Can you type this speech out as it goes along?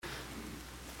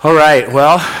All right,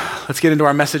 well, let's get into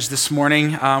our message this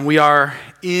morning. We are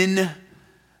in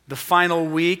the final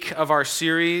week of our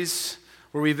series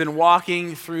where we've been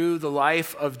walking through the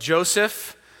life of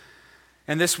Joseph.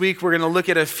 And this week we're going to look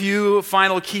at a few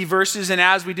final key verses. And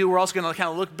as we do, we're also going to kind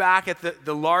of look back at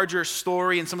the larger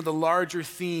story and some of the larger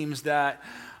themes that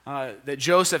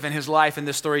Joseph and his life in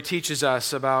this story teaches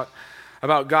us about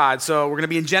God. So we're going to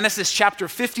be in Genesis chapter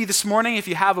 50 this morning. If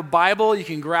you have a Bible, you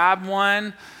can grab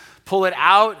one. Pull it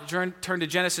out, turn to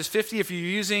Genesis 50. If you're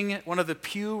using one of the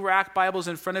pew rack Bibles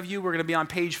in front of you, we're going to be on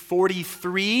page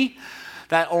 43.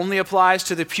 That only applies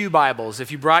to the pew Bibles.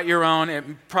 If you brought your own, it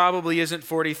probably isn't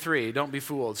 43. Don't be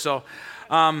fooled. So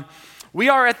we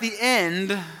are at the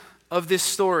end of this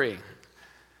story.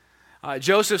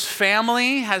 Joseph's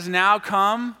family has now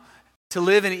come to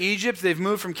live in Egypt. They've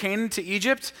moved from Canaan to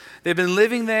Egypt. They've been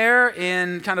living there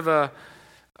in kind of a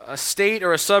state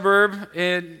or a suburb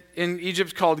in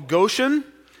Egypt called Goshen.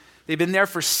 They've been there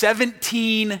for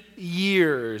 17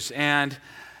 years. And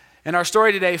in our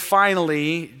story today,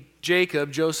 finally,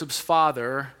 Jacob, Joseph's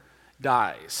father,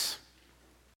 dies.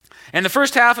 And the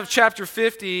first half of chapter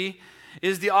 50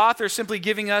 is the author simply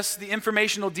giving us the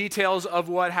informational details of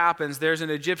what happens. There's an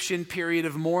Egyptian period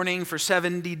of mourning for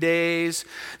 70 days.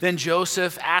 Then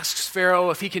Joseph asks Pharaoh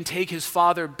if he can take his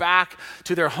father back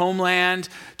to their homeland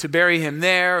to bury him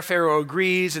there. Pharaoh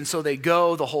agrees, and so they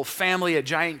go. The whole family, a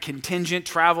giant contingent,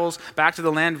 travels back to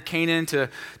the land of Canaan to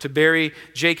bury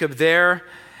Jacob there.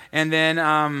 And then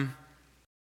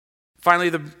finally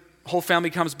the whole family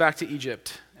comes back to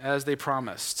Egypt as they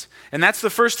promised. And that's the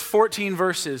first 14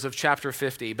 verses of chapter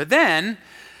 50. But then,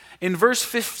 in verse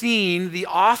 15, the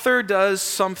author does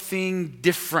something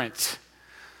different.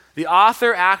 The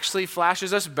author actually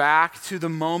flashes us back to the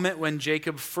moment when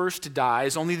Jacob first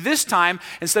dies, only this time,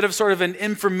 instead of sort of an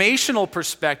informational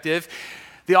perspective,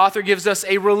 the author gives us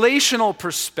a relational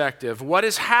perspective. What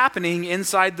is happening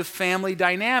inside the family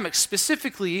dynamic,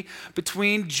 specifically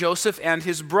between Joseph and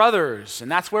his brothers?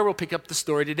 And that's where we'll pick up the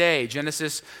story today.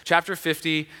 Genesis chapter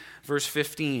 50, verse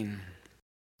 15.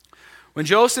 When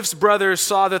Joseph's brothers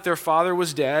saw that their father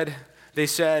was dead, they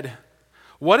said,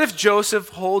 "What if Joseph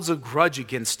holds a grudge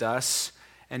against us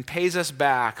and pays us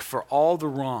back for all the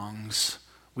wrongs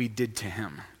we did to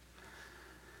him?"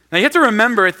 Now you have to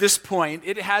remember at this point,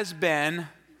 it has been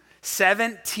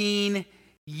 17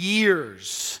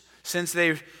 years since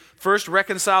they first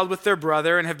reconciled with their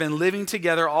brother and have been living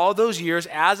together all those years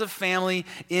as a family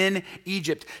in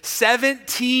Egypt.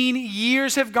 17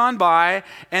 years have gone by,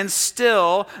 and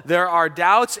still there are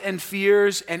doubts and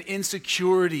fears and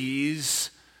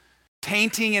insecurities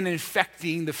tainting and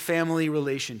infecting the family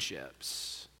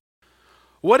relationships.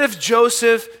 What if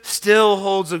Joseph still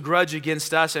holds a grudge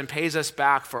against us and pays us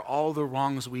back for all the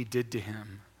wrongs we did to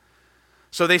him?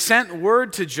 So they sent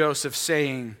word to Joseph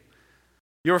saying,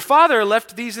 "Your father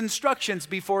left these instructions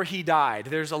before he died."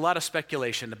 There's a lot of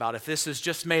speculation about if this is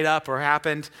just made up or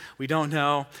happened. We don't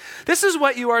know. "This is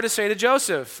what you are to say to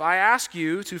Joseph. I ask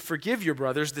you to forgive your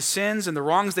brothers the sins and the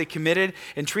wrongs they committed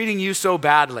in treating you so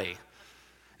badly.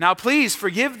 Now please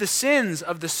forgive the sins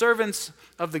of the servants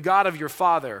of the God of your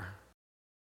father."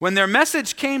 When their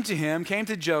message came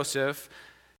to Joseph,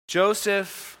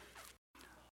 Joseph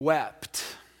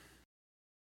wept.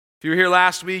 If you were here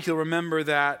last week, you'll remember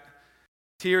that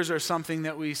tears are something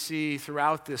that we see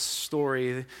throughout this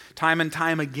story. Time and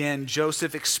time again,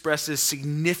 Joseph expresses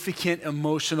significant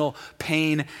emotional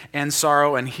pain and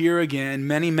sorrow. And here again,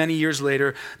 many, many years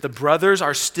later, the brothers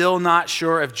are still not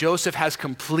sure if Joseph has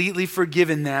completely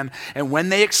forgiven them. And when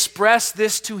they express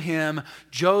this to him,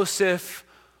 Joseph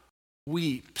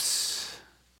weeps.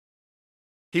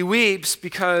 He weeps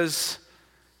because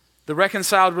the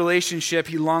reconciled relationship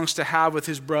he longs to have with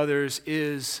his brothers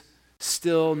is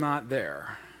still not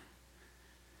there.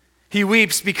 He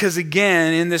weeps because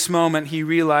again, in this moment, he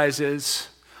realizes,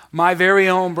 my very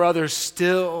own brothers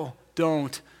still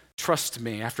don't trust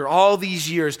me. After all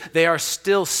these years, they are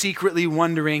still secretly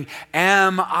wondering,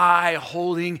 am I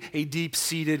holding a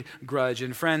deep-seated grudge?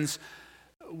 And friends,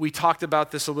 we talked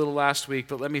about this a little last week,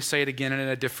 but let me say it again in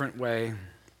a different way.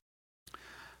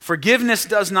 Forgiveness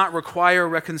does not require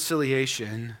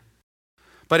reconciliation,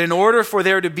 but in order for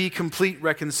there to be complete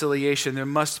reconciliation, there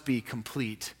must be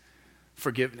complete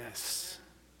forgiveness.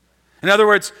 In other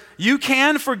words, you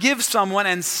can forgive someone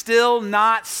and still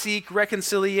not seek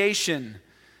reconciliation.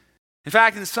 In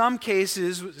fact, in some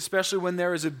cases, especially when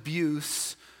there is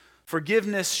abuse,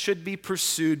 forgiveness should be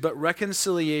pursued, but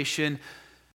reconciliation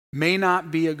may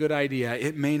not be a good idea.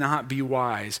 It may not be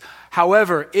wise.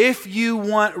 However, if you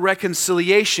want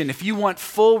reconciliation, if you want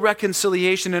full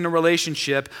reconciliation in a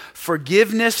relationship,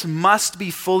 forgiveness must be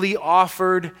fully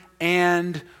offered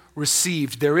and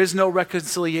received. There is no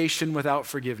reconciliation without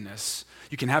forgiveness.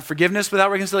 You can have forgiveness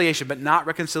without reconciliation, but not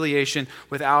reconciliation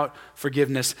without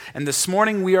forgiveness. And this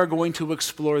morning we are going to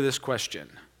explore this question.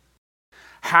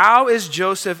 How is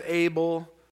Joseph able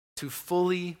to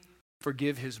fully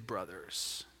forgive his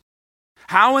brothers?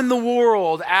 How in the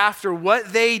world, after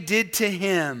what they did to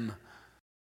him,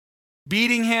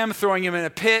 beating him, throwing him in a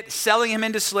pit, selling him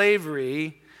into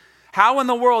slavery, how in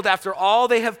the world, after all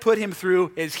they have put him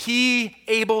through, is he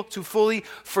able to fully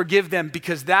forgive them?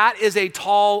 Because that is a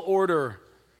tall order.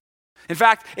 In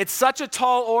fact, it's such a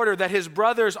tall order that his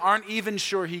brothers aren't even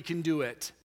sure he can do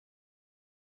it.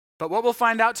 But what we'll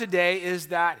find out today is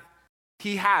that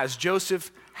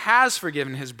Joseph has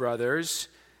forgiven his brothers.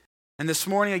 And this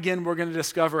morning, again, we're going to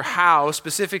discover how,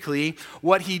 specifically,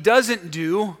 what he doesn't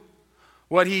do,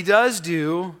 what he does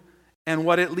do, and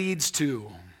what it leads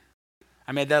to.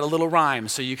 I made that a little rhyme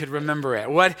so you could remember it.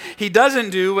 What he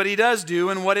doesn't do, what he does do,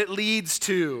 and what it leads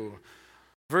to.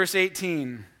 Verse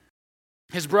 18,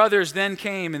 his brothers then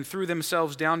came and threw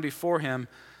themselves down before him.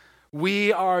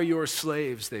 "We are your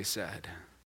slaves," they said.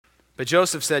 But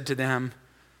Joseph said to them,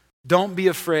 "Don't be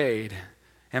afraid.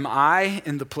 Am I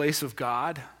in the place of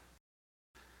God?"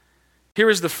 Here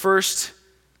is the first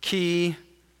key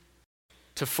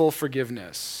to full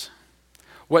forgiveness.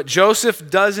 What Joseph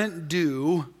doesn't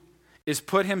do is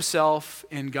put himself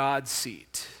in God's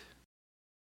seat.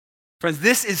 Friends,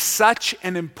 this is such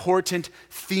an important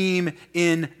theme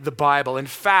in the Bible. In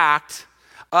fact,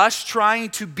 us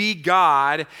trying to be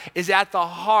God is at the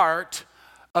heart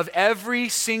of every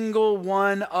single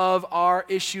one of our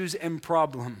issues and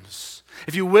problems.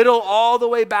 If you whittle all the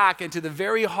way back into the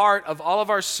very heart of all of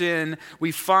our sin,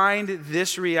 we find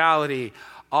this reality,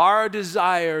 our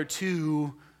desire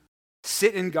to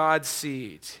sit in God's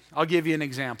seat. I'll give you an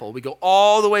example. We go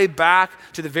all the way back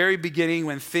to the very beginning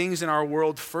when things in our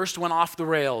world first went off the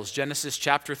rails, Genesis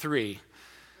chapter 3.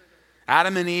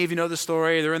 Adam and Eve, you know the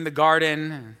story, they're in the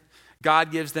garden.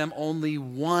 God gives them only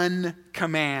one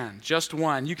command, just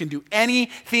one. You can do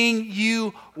anything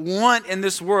you want in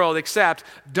this world except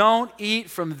don't eat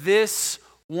from this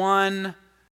one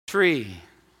tree.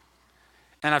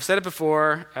 And I've said it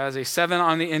before, as a 7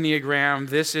 on the Enneagram,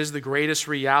 this is the greatest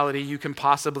reality you can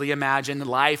possibly imagine,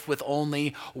 life with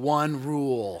only one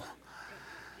rule.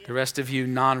 The rest of you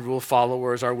non-rule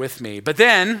followers are with me. But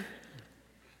then,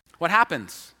 what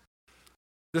happens?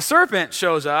 The serpent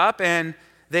shows up and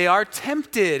they are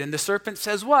tempted. And the serpent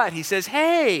says what? He says,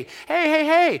 hey,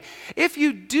 if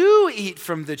you do eat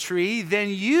from the tree, then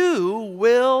you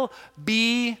will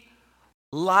be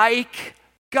like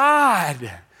God.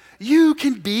 You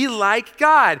can be like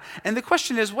God. And the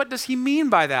question is, what does he mean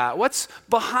by that? What's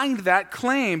behind that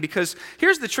claim? Because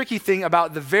here's the tricky thing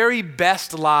about the very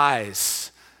best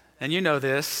lies. And you know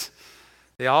this.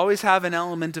 They always have an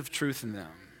element of truth in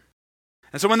them.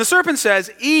 And so when the serpent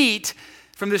says, eat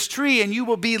from this tree and you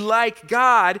will be like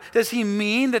God, does he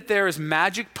mean that there is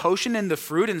magic potion in the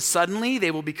fruit and suddenly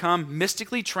they will become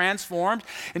mystically transformed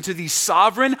into these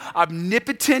sovereign,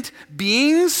 omnipotent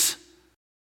beings?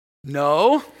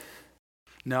 No.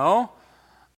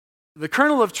 The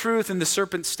kernel of truth in the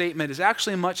serpent's statement is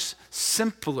actually much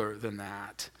simpler than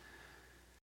that.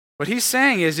 What he's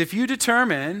saying is if you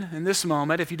determine in this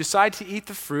moment, if you decide to eat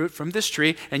the fruit from this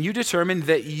tree and you determine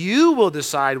that you will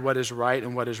decide what is right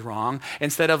and what is wrong,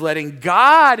 instead of letting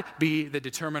God be the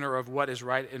determiner of what is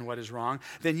right and what is wrong,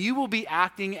 then you will be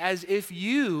acting as if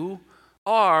you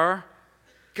are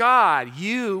God.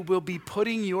 You will be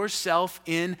putting yourself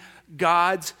in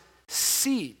God's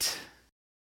seat.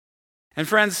 And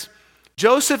friends,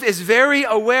 Joseph is very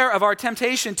aware of our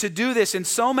temptation to do this in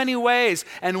so many ways.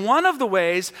 And one of the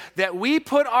ways that we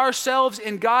put ourselves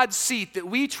in God's seat, that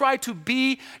we try to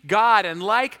be God and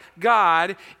like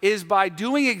God, is by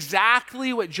doing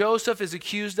exactly what Joseph is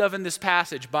accused of in this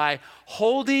passage, by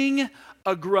holding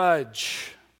a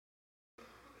grudge.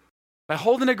 By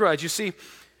holding a grudge. You see,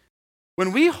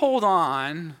 when we hold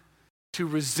on to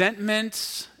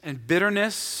resentment and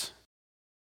bitterness,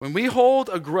 when we hold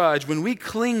a grudge, when we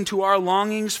cling to our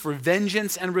longings for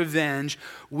vengeance and revenge,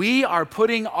 we are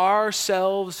putting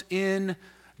ourselves in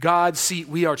God's seat.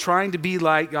 We are trying to be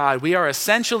like God. We are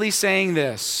essentially saying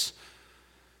this: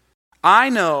 I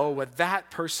know what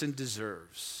that person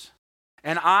deserves,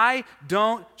 and I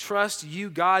don't trust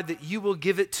you, God, that you will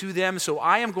give it to them, so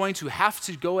I am going to have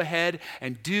to go ahead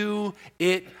and do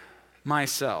it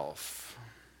myself.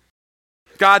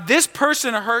 God, this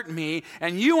person hurt me,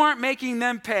 and you aren't making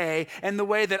them pay in the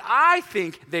way that I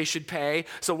think they should pay,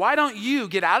 so why don't you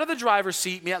get out of the driver's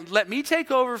seat, let me take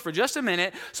over for just a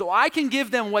minute so I can give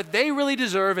them what they really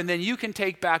deserve, and then you can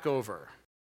take back over.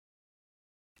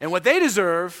 And what they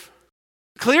deserve,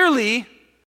 clearly,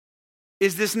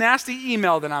 is this nasty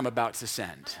email that I'm about to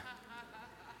send.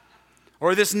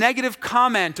 Or this negative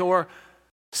comment or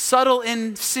subtle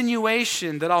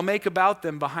insinuation that I'll make about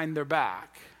them behind their back.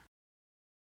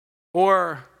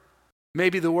 Or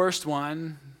maybe the worst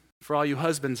one, for all you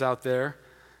husbands out there,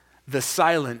 the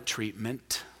silent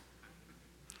treatment.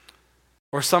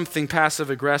 Or something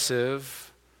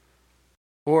passive-aggressive.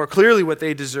 Or clearly what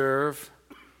they deserve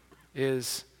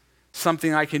is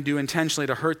something I can do intentionally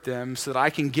to hurt them so that I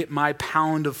can get my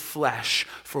pound of flesh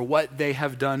for what they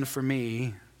have done for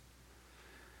me.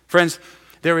 Friends,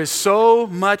 there is so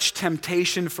much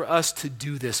temptation for us to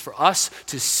do this, for us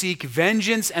to seek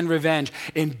vengeance and revenge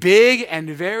in big and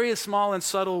very small and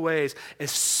subtle ways,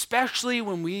 especially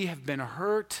when we have been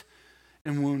hurt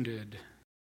and wounded.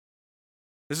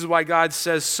 This is why God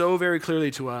says so very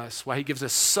clearly to us, why he gives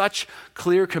us such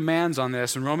clear commands on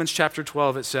this. In Romans chapter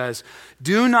 12 it says,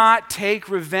 "Do not take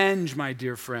revenge, my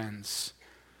dear friends,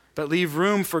 but leave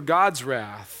room for God's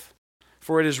wrath.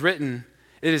 For it is written,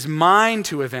 'It is mine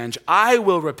to avenge. I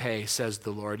will repay,' says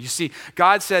the Lord." You see,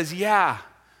 God says, yeah,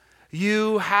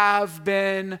 you have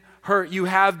been hurt. You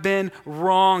have been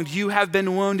wronged. You have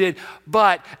been wounded.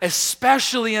 But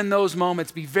especially in those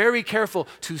moments, be very careful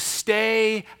to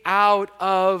stay out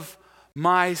of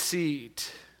my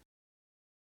seat.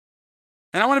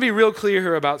 And I want to be real clear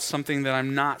here about something that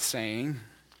I'm not saying.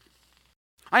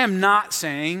 I am not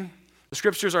saying, the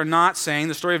scriptures are not saying,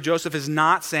 the story of Joseph is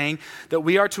not saying that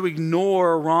we are to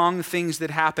ignore wrong things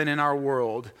that happen in our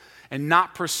world and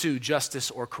not pursue justice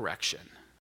or correction.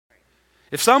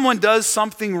 If someone does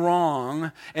something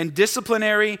wrong and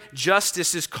disciplinary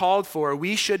justice is called for,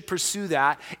 we should pursue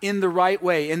that in the right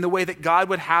way, in the way that God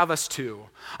would have us to.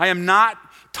 I am not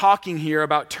talking here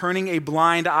about turning a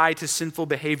blind eye to sinful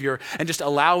behavior and just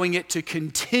allowing it to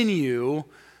continue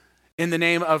in the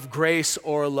name of grace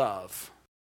or love.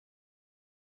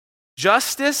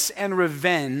 Justice and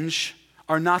revenge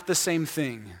are not the same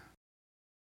thing.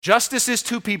 Justice is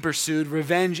to be pursued,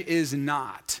 revenge is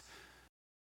not.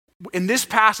 In this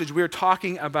passage, we are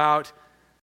talking about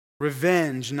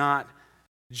revenge, not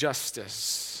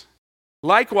justice.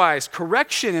 Likewise,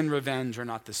 correction and revenge are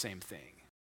not the same thing.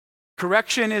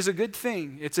 Correction is a good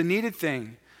thing. It's a needed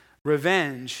thing.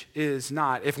 Revenge is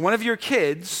not. If one of your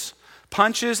kids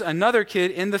punches another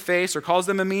kid in the face or calls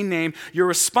them a mean name, your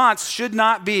response should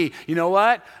not be, you know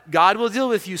what? God will deal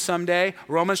with you someday.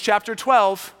 Romans chapter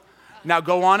 12. Now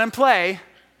go on and play.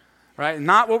 Right?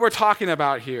 Not what we're talking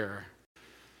about here.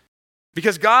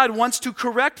 Because God wants to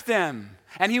correct them.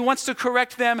 And he wants to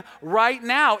correct them right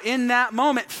now, in that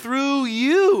moment, through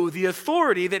you, the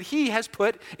authority that he has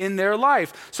put in their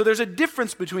life. So there's a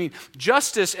difference between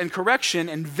justice and correction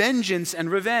and vengeance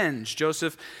and revenge.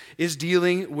 Joseph is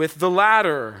dealing with the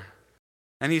latter.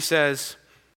 And he says,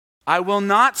 I will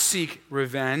not seek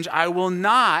revenge. I will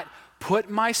not put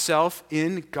myself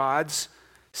in God's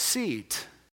seat.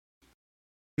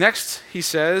 Next, he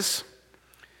says,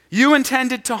 you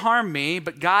intended to harm me,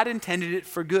 but God intended it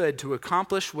for good to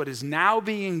accomplish what is now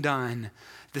being done,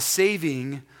 the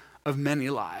saving of many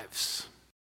lives.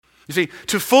 You see,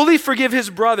 to fully forgive his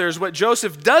brothers, what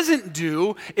Joseph doesn't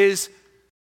do is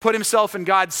put himself in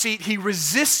God's seat. He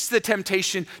resists the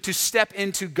temptation to step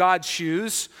into God's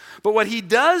shoes. But what he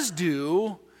does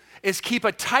do is keep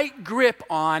a tight grip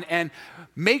on and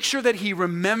make sure that he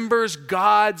remembers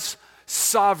God's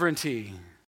sovereignty.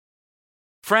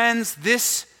 Friends,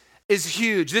 this is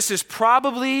huge. This is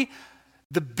probably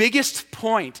the biggest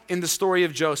point in the story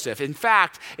of Joseph. In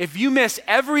fact, if you miss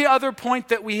every other point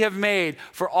that we have made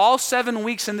for all 7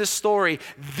 weeks in this story,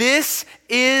 this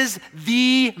is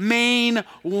the main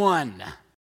one.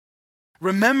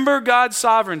 Remember God's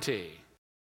sovereignty.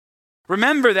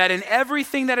 Remember that in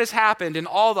everything that has happened, in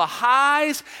all the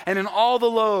highs and in all the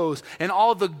lows, in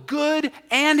all the good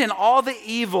and in all the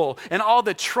evil, in all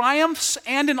the triumphs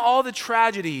and in all the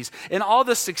tragedies, in all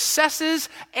the successes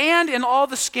and in all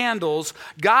the scandals,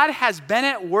 God has been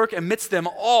at work amidst them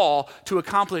all to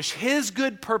accomplish his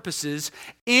good purposes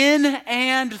in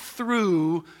and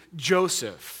through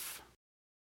Joseph.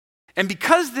 And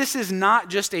because this is not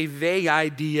just a vague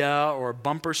idea or a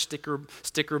bumper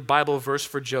sticker Bible verse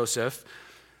for Joseph,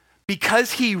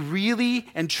 because he really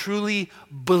and truly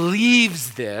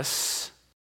believes this,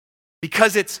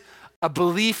 because it's a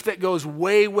belief that goes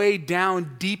way, way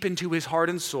down deep into his heart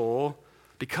and soul,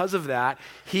 because of that,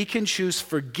 he can choose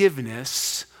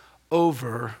forgiveness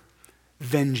over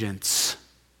vengeance.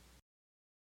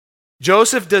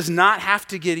 Joseph does not have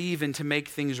to get even to make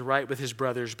things right with his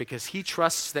brothers because he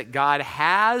trusts that God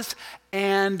has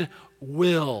and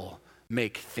will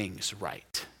make things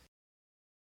right.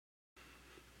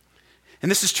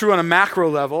 And this is true on a macro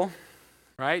level,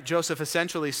 right? Joseph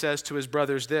essentially says to his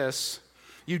brothers this: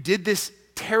 you did this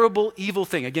terrible, evil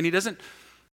thing. Again, he doesn't,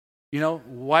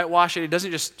 whitewash it. He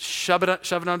doesn't just shove it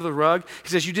under the rug. He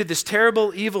says, you did this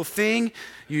terrible, evil thing.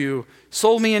 You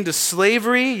sold me into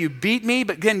slavery. You beat me.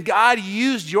 But then God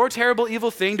used your terrible,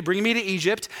 evil thing to bring me to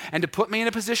Egypt and to put me in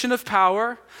a position of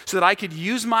power so that I could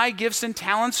use my gifts and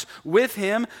talents with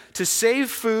him to save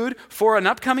food for an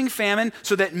upcoming famine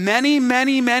so that many,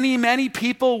 many, many, many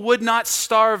people would not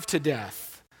starve to death.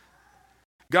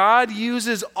 God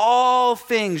uses all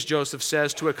things, Joseph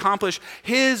says, to accomplish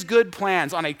his good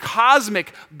plans on a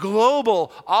cosmic,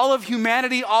 global, all of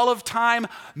humanity, all of time,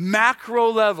 macro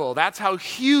level. That's how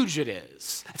huge it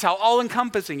is. That's how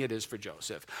all-encompassing it is for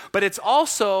Joseph. But it's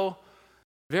also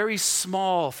very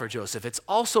small for Joseph. It's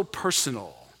also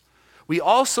personal. We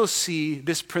also see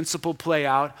this principle play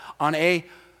out on a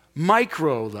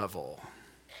micro level,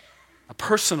 a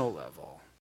personal level.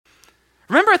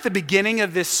 Remember at the beginning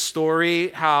of this story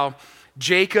how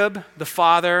Jacob, the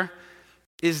father,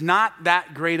 is not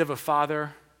that great of a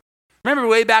father? Remember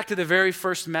way back to the very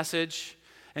first message,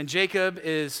 and Jacob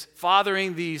is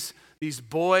fathering these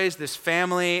boys, this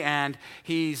family, and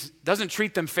he doesn't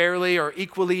treat them fairly or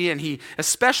equally, and he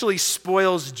especially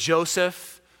spoils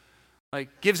Joseph.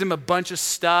 Like gives him a bunch of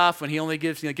stuff when he only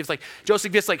gives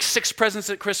Joseph gets like 6 presents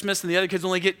at Christmas and the other kids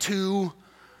only get 2.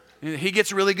 He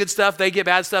gets really good stuff, they get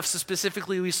bad stuff. So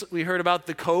specifically, we heard about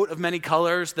the coat of many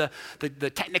colors, the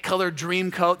Technicolor dream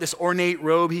coat, this ornate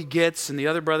robe he gets, and the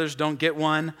other brothers don't get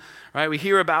one. Right? We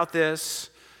hear about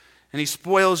this, and he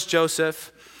spoils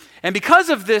Joseph. And because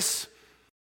of this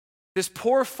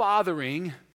poor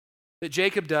fathering that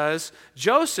Jacob does,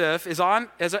 Joseph is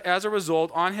as a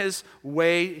result on his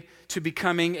way to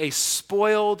becoming a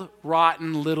spoiled,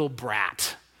 rotten little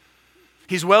brat.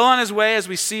 He's well on his way, as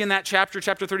we see in that chapter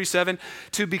 37,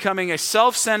 to becoming a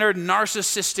self-centered,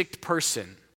 narcissistic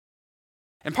person.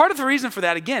 And part of the reason for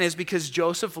that, again, is because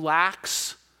Joseph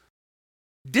lacks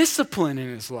discipline in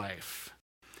his life.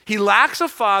 He lacks a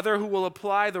father who will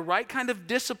apply the right kind of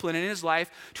discipline in his life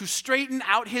to straighten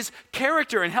out his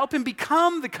character and help him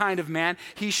become the kind of man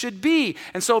he should be.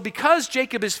 And so because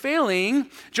Jacob is failing,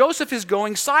 Joseph is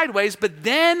going sideways, but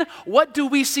then what do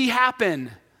we see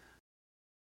happen?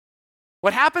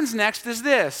 What happens next is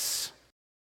this: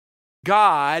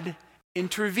 God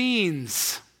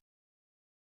intervenes.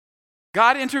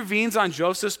 God intervenes on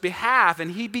Joseph's behalf,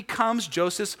 and he becomes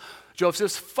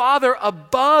Joseph's father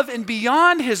above and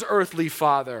beyond his earthly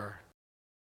father.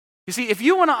 You see, if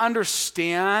you want to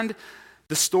understand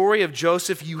the story of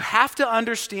Joseph, you have to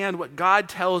understand what God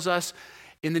tells us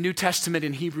in the New Testament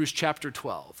in Hebrews chapter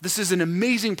 12. This is an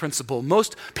amazing principle.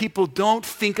 Most people don't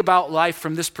think about life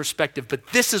from this perspective, but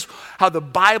this is how the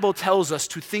Bible tells us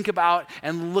to think about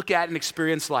and look at and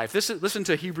experience life. Listen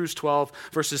to Hebrews 12,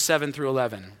 verses 7 through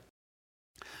 11.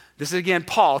 This is again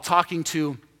Paul talking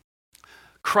to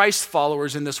Christ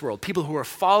followers in this world, people who are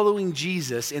following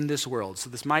Jesus in this world.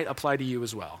 So this might apply to you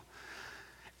as well.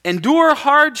 Endure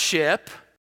hardship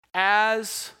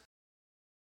as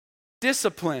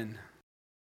discipline.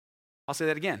 I'll say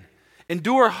that again.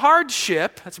 Endure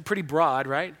hardship, that's pretty broad,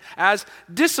 right? As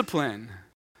discipline.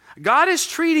 God is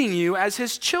treating you as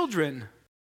his children.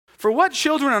 For what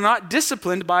children are not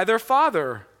disciplined by their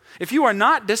father? If you are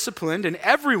not disciplined, and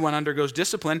everyone undergoes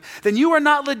discipline, then you are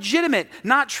not legitimate,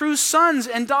 not true sons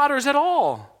and daughters at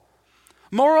all.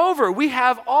 Moreover, we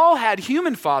have all had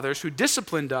human fathers who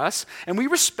disciplined us, and we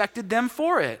respected them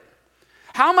for it.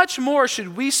 How much more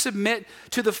should we submit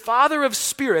to the Father of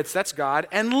spirits, that's God,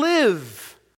 and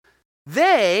live?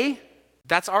 They,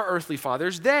 that's our earthly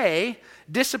fathers, they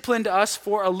disciplined us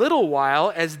for a little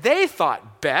while as they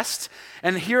thought best.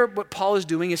 And here what Paul is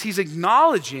doing is he's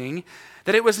acknowledging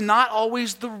that it was not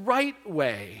always the right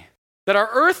way, that our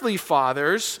earthly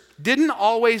fathers didn't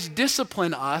always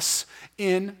discipline us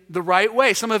in the right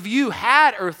way. Some of you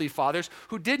had earthly fathers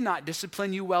who did not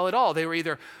discipline you well at all. They were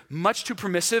either much too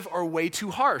permissive or way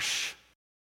too harsh.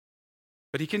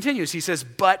 But he continues, he says,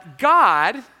 but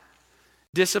God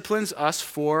disciplines us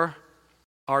for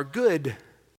our good,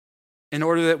 in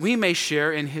order that we may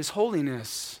share in his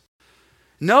holiness.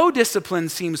 No discipline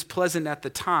seems pleasant at the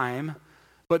time,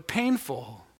 but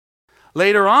painful.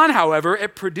 Later on, however,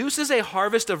 it produces a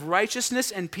harvest of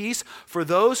righteousness and peace for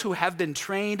those who have been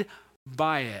trained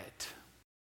by it.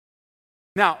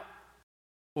 Now,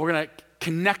 we're going to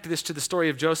connect this to the story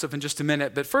of Joseph in just a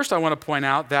minute, but first I want to point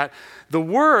out that the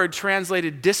word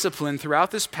translated discipline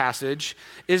throughout this passage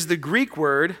is the Greek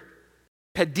word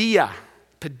paideia,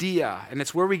 and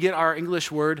it's where we get our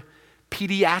English word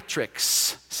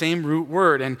pediatrics, same root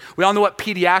word. And we all know what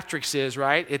pediatrics is,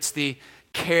 right? It's the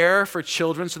care for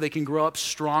children so they can grow up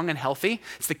strong and healthy.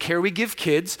 It's the care we give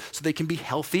kids so they can be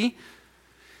healthy.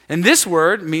 And this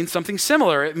word means something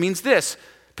similar. It means this.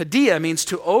 Paideia means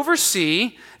to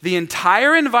oversee the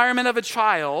entire environment of a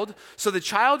child so the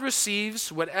child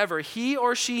receives whatever he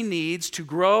or she needs to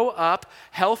grow up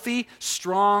healthy,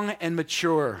 strong, and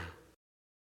mature.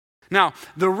 Now,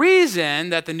 the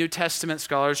reason that the New Testament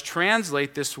scholars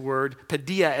translate this word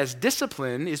paideia as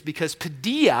discipline is because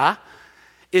paideia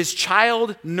is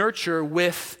child nurture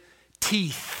with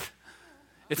teeth.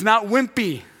 It's not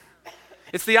wimpy.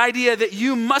 It's the idea that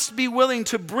you must be willing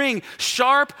to bring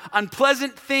sharp,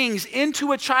 unpleasant things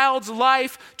into a child's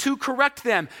life to correct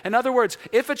them. In other words,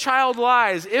 if a child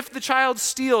lies, if the child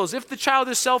steals, if the child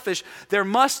is selfish, there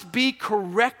must be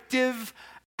corrective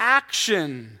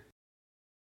action.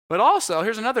 But also,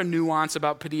 here's another nuance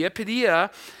about paideia.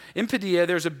 In paideia,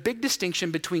 there's a big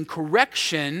distinction between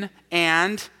correction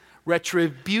and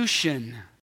retribution.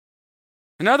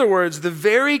 In other words, the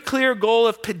very clear goal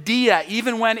of paideia,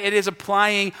 even when it is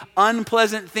applying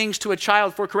unpleasant things to a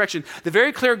child for correction, the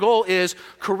very clear goal is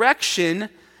correction,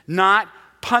 not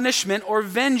punishment or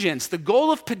vengeance. The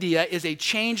goal of paideia is a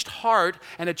changed heart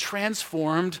and a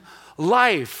transformed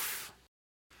life.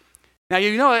 Now,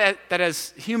 you know that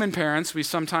as human parents, we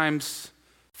sometimes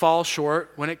fall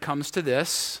short when it comes to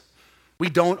this. We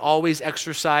don't always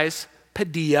exercise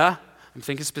paideia. I'm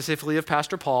thinking specifically of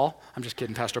Pastor Paul. I'm just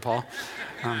kidding, Pastor Paul.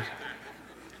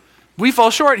 We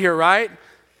fall short here, right?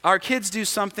 Our kids do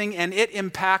something and it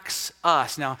impacts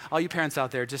us. Now, all you parents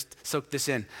out there, just soak this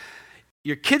in.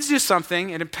 Your kids do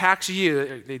something, it impacts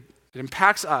you. It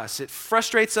impacts us. It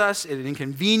frustrates us. It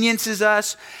inconveniences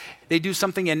us. They do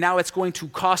something and now it's going to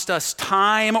cost us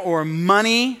time or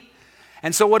money.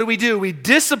 And so what do? We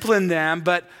discipline them,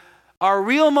 but our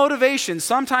real motivation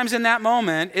sometimes in that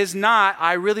moment is not,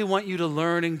 I really want you to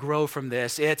learn and grow from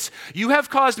this. It's, you have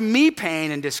caused me pain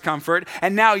and discomfort,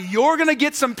 and now you're going to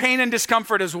get some pain and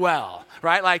discomfort as well,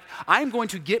 right? Like, I'm going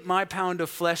to get my pound of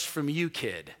flesh from you,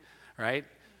 kid, right?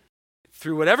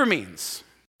 Through whatever means.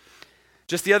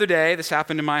 Just the other day, this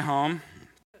happened in my home.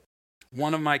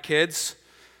 One of my kids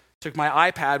took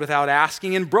my iPad without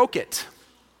asking and broke it.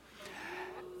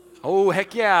 Oh,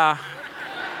 heck yeah.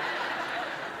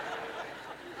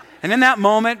 And in that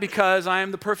moment, because I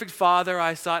am the perfect father,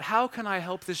 I thought, how can I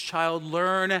help this child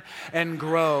learn and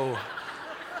grow?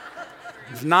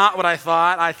 It's not what I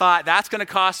thought. I thought, that's going to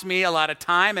cost me a lot of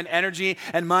time and energy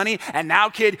and money, and now,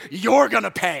 kid, you're going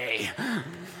to pay.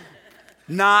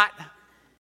 Not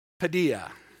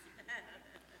paideia.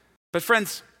 But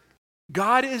friends,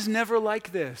 God is never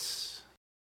like this.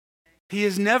 He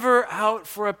is never out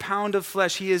for a pound of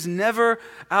flesh. He is never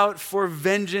out for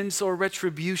vengeance or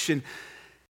retribution.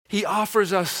 He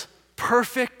offers us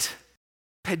perfect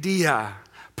paideia,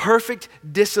 perfect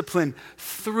discipline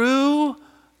through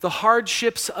the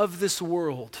hardships of this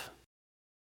world.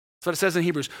 That's what it says in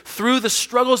Hebrews. Through the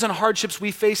struggles and hardships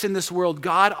we face in this world,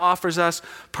 God offers us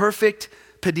perfect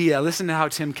paideia. Listen to how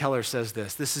Tim Keller says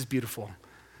this. This is beautiful.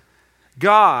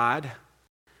 God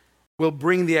will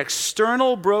bring the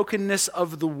external brokenness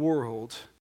of the world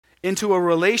into a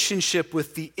relationship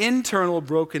with the internal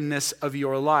brokenness of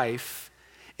your life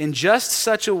in just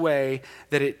such a way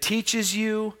that it teaches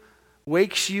you,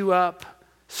 wakes you up,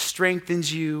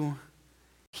 strengthens you,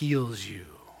 heals you.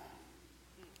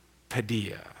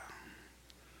 Paideia.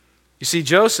 You see,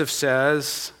 Joseph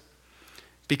says,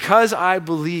 because I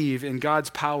believe in God's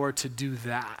power to do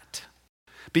that,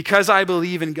 because I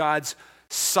believe in God's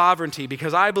sovereignty,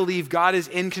 because I believe God is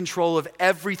in control of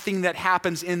everything that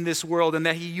happens in this world and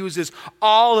that he uses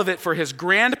all of it for his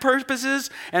grand purposes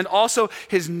and also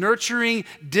his nurturing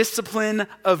discipline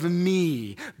of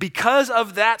me. Because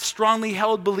of that strongly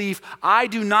held belief, I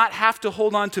do not have to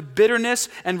hold on to bitterness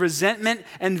and resentment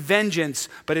and vengeance,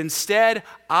 but instead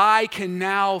I can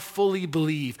now fully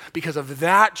believe. Because of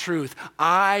that truth,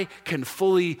 I can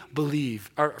fully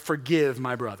believe or forgive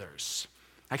my brothers.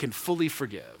 I can fully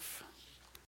forgive.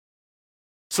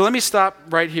 So let me stop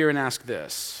right here and ask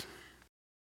this.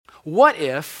 What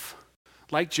if,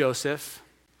 like Joseph,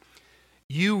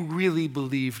 you really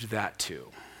believed that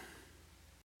too?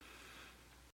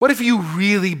 What if you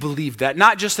really believed that?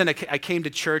 Not just I came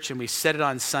to church and we said it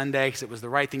on Sunday because it was the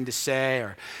right thing to say,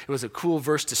 or it was a cool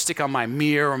verse to stick on my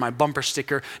mirror or my bumper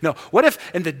sticker. No, what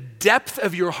if in the depth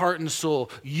of your heart and soul,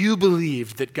 you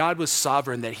believed that God was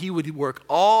sovereign, that he would work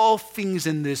all things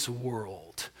in this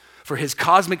world for his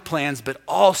cosmic plans, but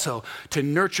also to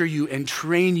nurture you and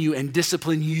train you and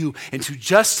discipline you into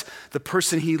just the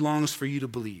person he longs for you to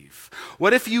believe?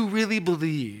 What if you really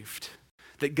believed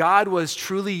that God was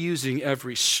truly using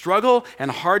every struggle and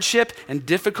hardship and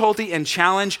difficulty and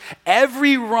challenge,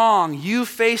 every wrong you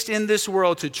faced in this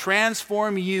world to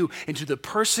transform you into the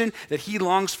person that he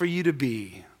longs for you to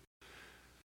be?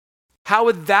 How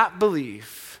would that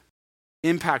belief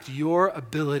impact your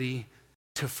ability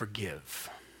to forgive?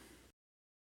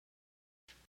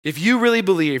 If you really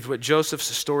believed what Joseph's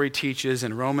story teaches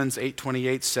and Romans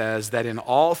 8:28 says, that in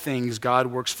all things God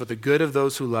works for the good of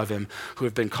those who love him, who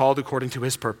have been called according to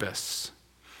his purpose.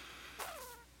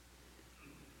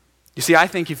 You see, I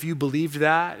think if you believed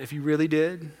that, if you really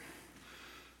did,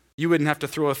 you wouldn't have to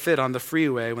throw a fit on the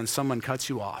freeway when someone cuts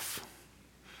you off.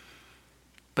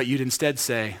 But you'd instead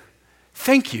say,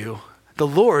 "Thank you, the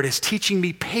Lord is teaching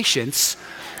me patience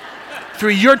through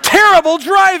your terrible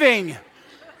driving."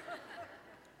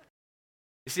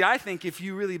 You see, I think if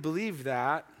you really believed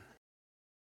that,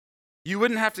 you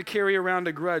wouldn't have to carry around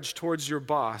a grudge towards your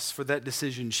boss for that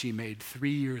decision she made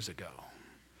 3 years ago.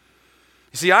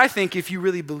 You see, I think if you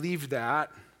really believed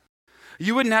that,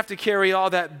 you wouldn't have to carry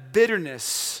all that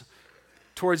bitterness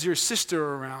towards your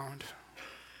sister around.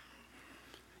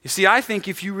 You see, I think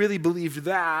if you really believed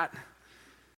that,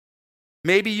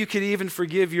 maybe you could even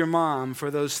forgive your mom for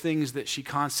those things that she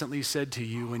constantly said to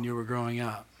you when you were growing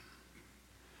up.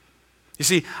 You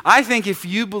see, I think if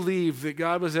you believe that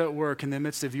God was at work in the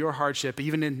midst of your hardship,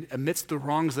 even amidst the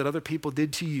wrongs that other people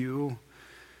did to you,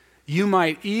 you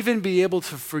might even be able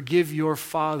to forgive your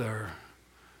father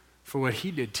for what he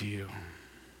did to you.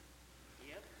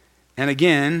 Yep. And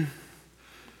again,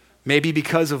 maybe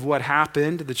because of what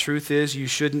happened, the truth is you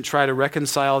shouldn't try to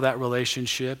reconcile that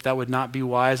relationship. That would not be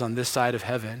wise on this side of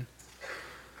heaven.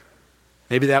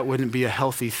 Maybe that wouldn't be a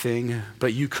healthy thing,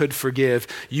 but you could forgive.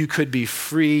 You could be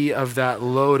free of that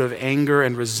load of anger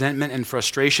and resentment and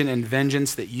frustration and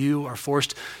vengeance that you are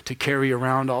forced to carry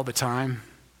around all the time.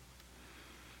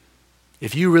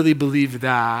 If you really believe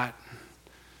that,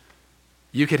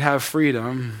 you could have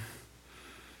freedom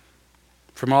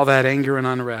from all that anger and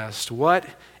unrest. What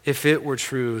if it were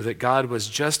true that God was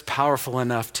just powerful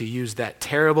enough to use that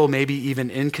terrible, maybe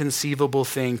even inconceivable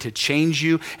thing to change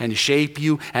you and shape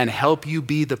you and help you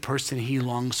be the person he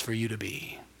longs for you to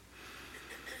be?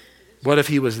 What if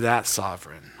he was that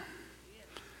sovereign?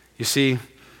 You see,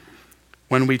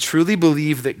 when we truly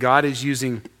believe that God is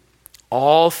using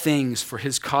all things for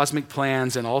his cosmic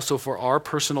plans and also for our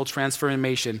personal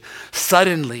transformation,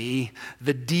 suddenly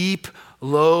the deep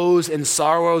lows and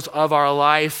sorrows of our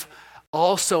life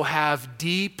also have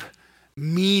deep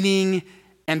meaning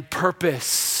and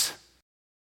purpose.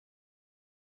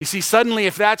 You see, suddenly,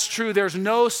 if that's true, there's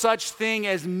no such thing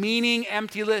as meaning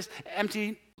emptyless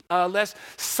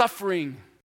suffering.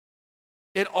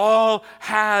 It all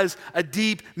has a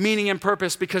deep meaning and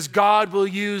purpose because God will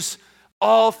use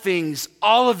all things,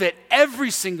 all of it,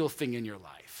 every single thing in your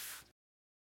life.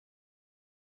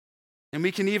 And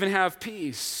we can even have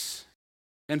peace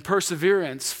and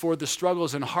perseverance for the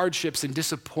struggles and hardships and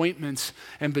disappointments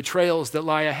and betrayals that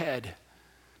lie ahead,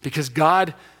 because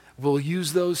God will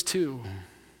use those too.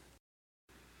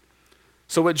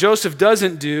 So what Joseph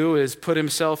doesn't do is put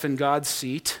himself in God's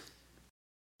seat.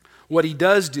 What he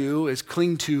does do is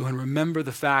cling to and remember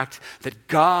the fact that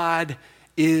God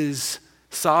is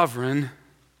sovereign.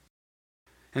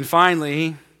 And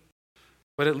finally,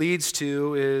 what it leads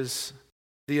to is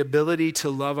the ability to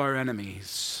love our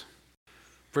enemies.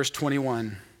 Verse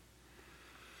 21.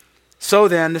 So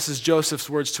then, this is Joseph's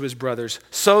words to his brothers.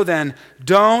 So then,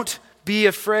 don't be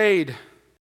afraid.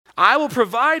 I will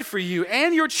provide for you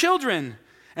and your children.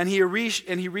 And he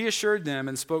reassured them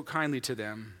and spoke kindly to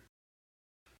them.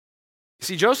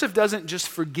 See, Joseph doesn't just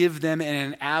forgive them in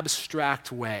an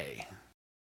abstract way.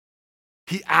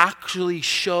 He actually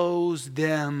shows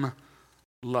them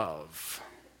love.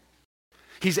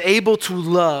 He's able to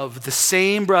love the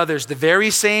same brothers, the very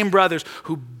same brothers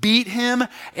who beat him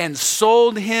and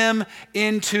sold him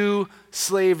into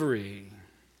slavery.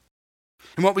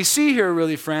 And what we see here,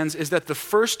 really, friends, is that the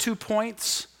first 2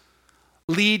 points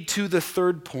lead to the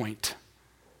third point.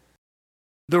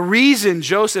 The reason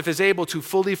Joseph is able to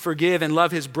fully forgive and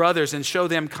love his brothers and show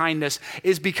them kindness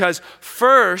is because,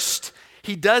 first,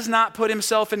 he does not put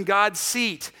himself in God's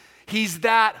seat. He's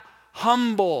that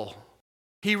humble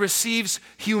He receives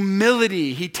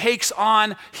humility. He takes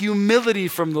on humility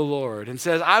from the Lord and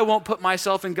says, I won't put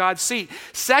myself in God's seat.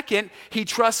 Second, he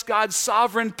trusts God's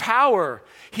sovereign power.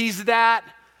 He's that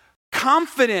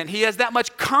confident. He has that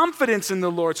much confidence in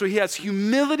the Lord. So he has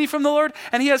humility from the Lord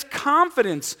and he has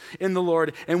confidence in the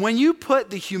Lord. And when you put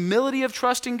the humility of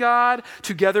trusting God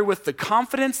together with the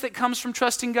confidence that comes from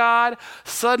trusting God,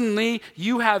 suddenly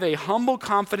you have a humble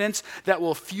confidence that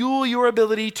will fuel your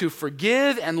ability to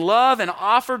forgive and love and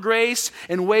offer grace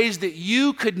in ways that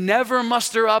you could never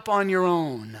muster up on your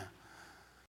own.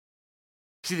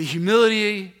 See, the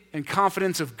humility and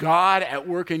confidence of God at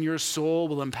work in your soul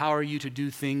will empower you to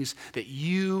do things that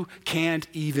you can't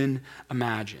even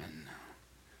imagine.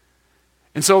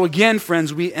 And so again,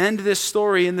 friends, we end this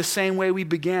story in the same way we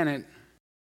began it,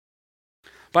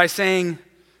 by saying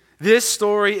this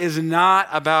story is not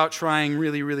about trying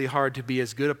really, really hard to be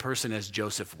as good a person as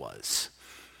Joseph was.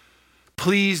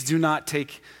 Please do not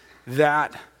take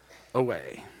that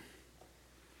away.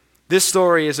 This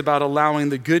story is about allowing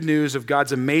the good news of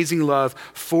God's amazing love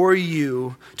for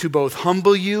you to both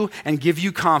humble you and give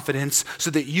you confidence so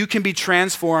that you can be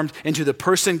transformed into the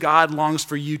person God longs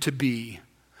for you to be.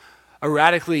 A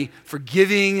radically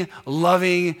forgiving,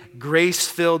 loving,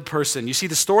 grace-filled person. You see,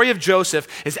 the story of Joseph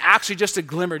is actually just a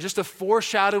glimmer, just a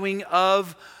foreshadowing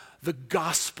of the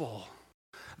gospel.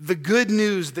 The good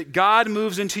news that God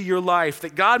moves into your life,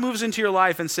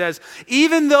 and says,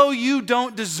 even though you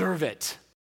don't deserve it,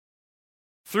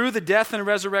 through the death and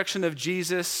resurrection of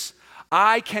Jesus,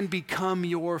 I can become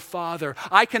your father.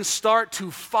 I can start to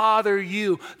father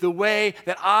you the way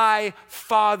that I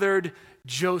fathered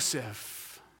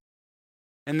Joseph.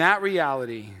 And that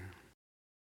reality,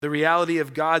 the reality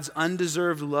of God's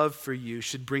undeserved love for you,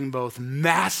 should bring both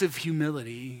massive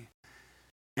humility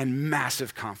and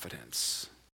massive confidence.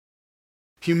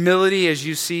 Humility as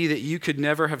you see that you could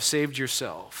never have saved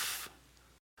yourself.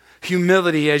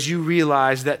 Humility as you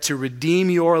realize that to redeem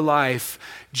your life,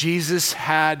 Jesus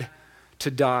had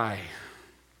to die.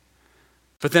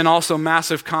 But then also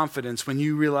massive confidence when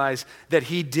you realize that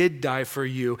he did die for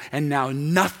you, and now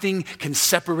nothing can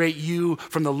separate you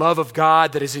from the love of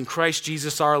God that is in Christ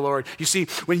Jesus our Lord. You see,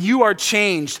 when you are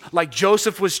changed like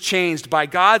Joseph was changed by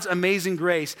God's amazing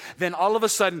grace, then all of a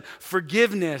sudden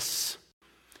forgiveness,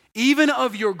 even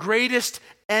of your greatest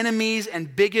enemies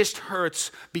and biggest hurts,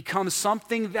 becomes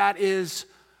something that is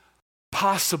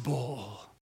possible.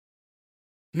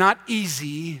 Not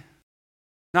easy,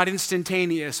 not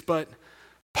instantaneous, but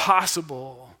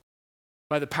possible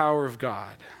by the power of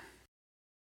God.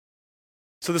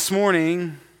 So this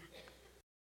morning,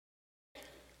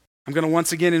 I'm going to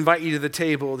once again invite you to the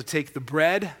table to take the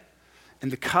bread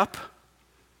and the cup,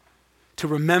 to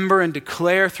remember and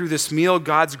declare through this meal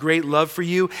God's great love for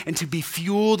you, and to be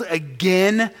fueled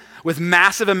again with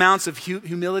massive amounts of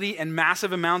humility and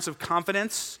massive amounts of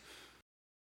confidence.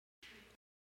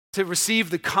 To receive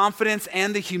the confidence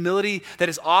and the humility that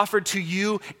is offered to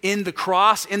you in the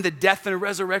cross, in the death and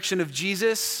resurrection of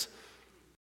Jesus.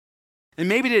 And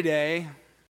maybe today,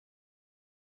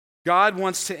 God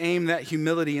wants to aim that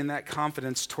humility and that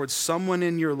confidence towards someone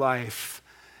in your life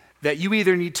that you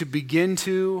either need to begin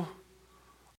to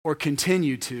or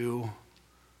continue to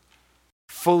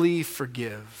fully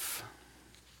forgive.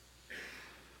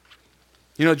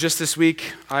 You know, just this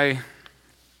week, I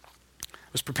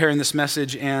was preparing this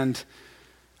message, and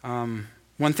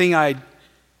one thing I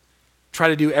try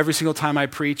to do every single time I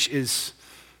preach is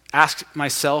ask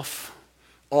myself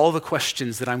all the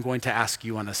questions that I'm going to ask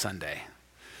you on a Sunday.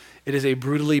 It is a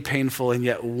brutally painful and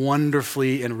yet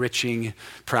wonderfully enriching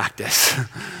practice.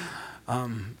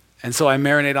 And so I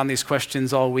marinate on these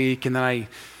questions all week, and then I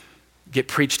get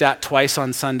preached at twice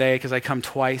on Sunday because I come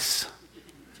twice.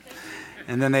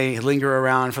 And then they linger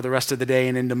around for the rest of the day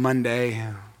and into Monday,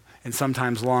 and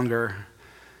sometimes longer.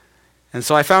 And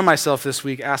so I found myself this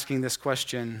week asking this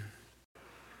question.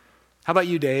 How about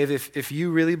you, Dave? If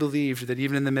you really believed that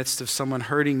even in the midst of someone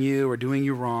hurting you or doing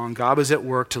you wrong, God was at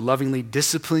work to lovingly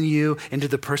discipline you into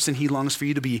the person he longs for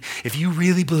you to be, if you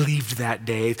really believed that,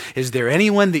 Dave, is there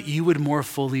anyone that you would more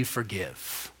fully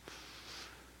forgive?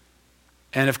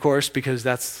 And of course, because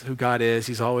that's who God is,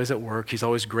 he's always at work. He's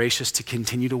always gracious to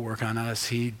continue to work on us.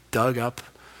 He dug up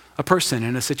a person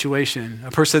in a situation,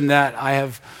 a person that I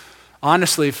have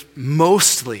honestly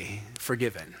mostly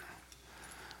forgiven.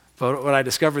 But what I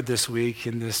discovered this week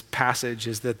in this passage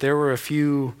is that there were a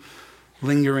few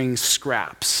lingering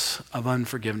scraps of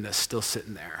unforgiveness still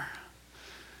sitting there.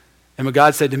 And what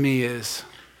God said to me is,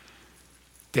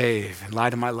 Dave, in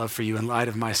light of my love for you, in light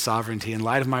of my sovereignty, in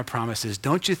light of my promises,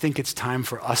 don't you think it's time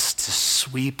for us to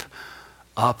sweep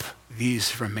up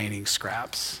these remaining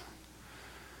scraps?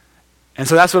 And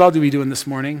so that's what I'll be doing this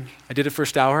morning. I did it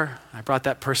first hour. I brought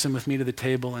that person with me to the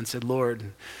table and said, Lord,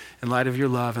 in light of your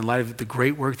love, in light of the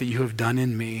great work that you have done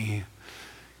in me,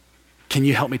 can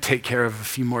you help me take care of a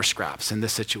few more scraps in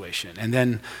this situation? And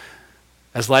then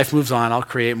as life moves on, I'll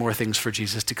create more things for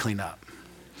Jesus to clean up.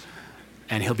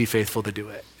 And he'll be faithful to do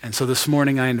it. And so this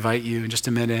morning I invite you in just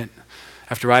a minute,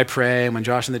 after I pray, when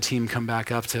Josh and the team come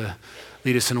back up to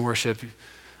lead us in worship,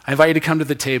 I invite you to come to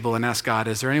the table and ask God,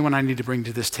 is there anyone I need to bring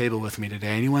to this table with me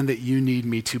today? Anyone that you need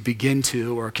me to begin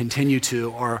to or continue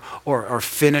to or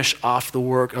finish off the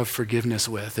work of forgiveness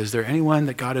with? Is there anyone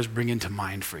that God is bringing to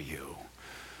mind for you?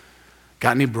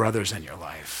 Got any brothers in your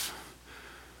life?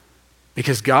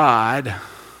 Because God,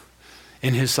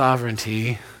 in his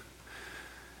sovereignty,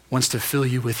 wants to fill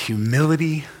you with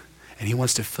humility, and he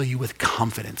wants to fill you with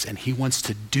confidence, and he wants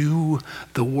to do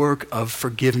the work of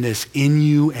forgiveness in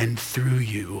you and through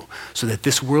you so that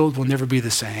this world will never be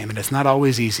the same. And it's not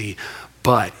always easy,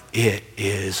 but it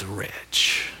is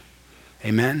rich.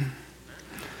 Amen?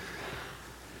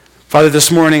 Father,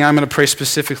 this morning I'm going to pray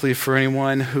specifically for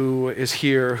anyone who is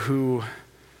here who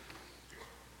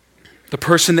the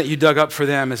person that you dug up for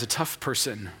them is a tough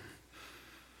person.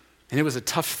 And it was a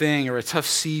tough thing or a tough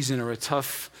season or a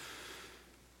tough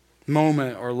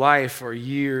moment or life or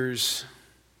years.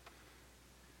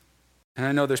 And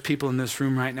I know there's people in this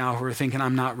room right now who are thinking,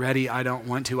 I'm not ready, I don't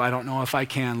want to, I don't know if I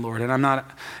can, Lord. And I'm not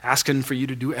asking for you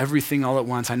to do everything all at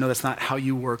once. I know that's not how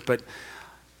you work, but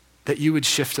that you would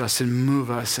shift us and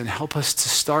move us and help us to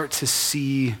start to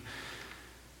see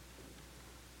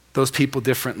those people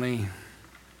differently.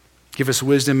 Give us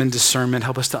wisdom and discernment.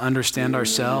 Help us to understand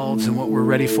ourselves and what we're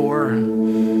ready for.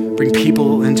 Bring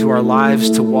people into our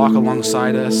lives to walk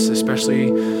alongside us,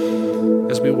 especially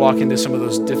as we walk into some of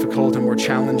those difficult and more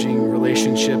challenging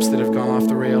relationships that have gone off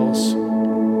the rails.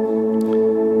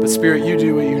 But Spirit, you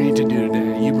do what you need to do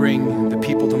today. You bring the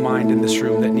people to mind in this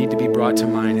room that need to be brought to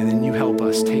mind, and then you help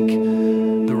us take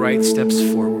the right steps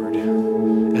forward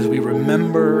as we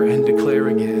remember and declare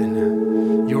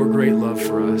again your great love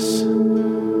for us,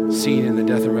 seen in the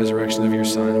death and resurrection of your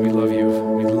Son. We love you.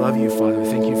 We love you, Father.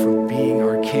 Thank you for being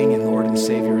our King and Lord and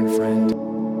Savior and friend.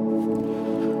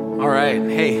 All right.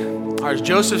 Hey, our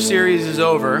Joseph series is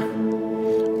over,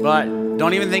 but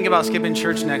don't even think about skipping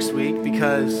church next week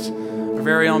because our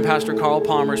very own Pastor Carl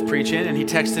Palmer is preaching, and he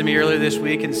texted me earlier this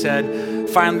week and said,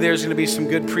 finally there's going to be some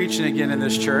good preaching again in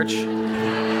this church.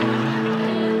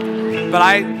 But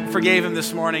I forgave him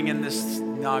this morning in this.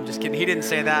 No, I'm just kidding. He didn't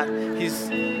say that. He's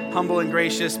humble and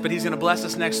gracious, but he's going to bless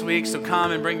us next week. So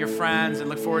come and bring your friends and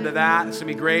look forward to that. It's going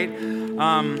to be great.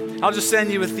 I'll just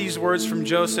send you with these words from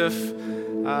Joseph.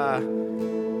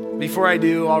 Before I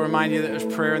do, I'll remind you that there's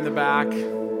prayer in the back.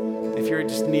 If you're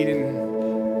just needing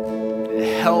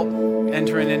help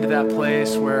entering into that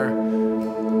place where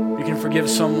you can forgive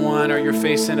someone or you're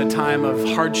facing a time of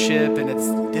hardship and it's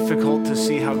difficult to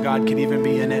see how God could even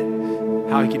be in it,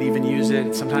 how he could even use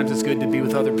it. Sometimes it's good to be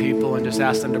with other people and just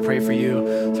ask them to pray for you.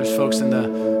 There's folks in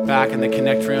the back in the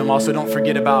Connect room. Also, don't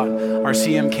forget about our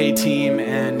CMK team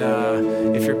and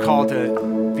if you're called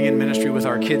to be in ministry with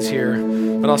our kids here.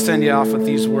 But I'll send you off with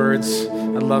these words.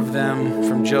 I love them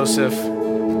from Joseph.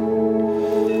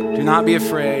 Do not be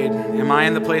afraid. Am I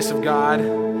in the place of God?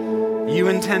 You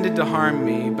intended to harm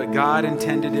me, but God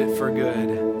intended it for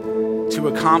good, to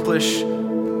accomplish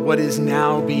what is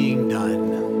now being done.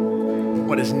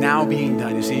 What is now being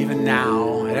done. You see, even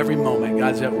now, at every moment,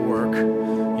 God's at work,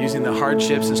 using the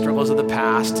hardships and struggles of the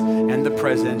past and the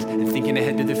present and thinking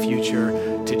ahead to the future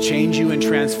to change you and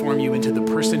transform you into the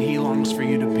person he longs for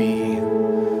you to be.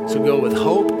 So go with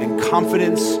hope and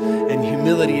confidence and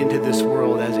humility into this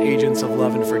world as agents of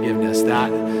love and forgiveness.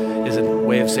 That is a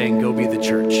way of saying go be the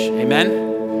church.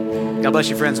 Amen? God bless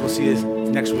you, friends. We'll see you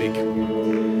next week.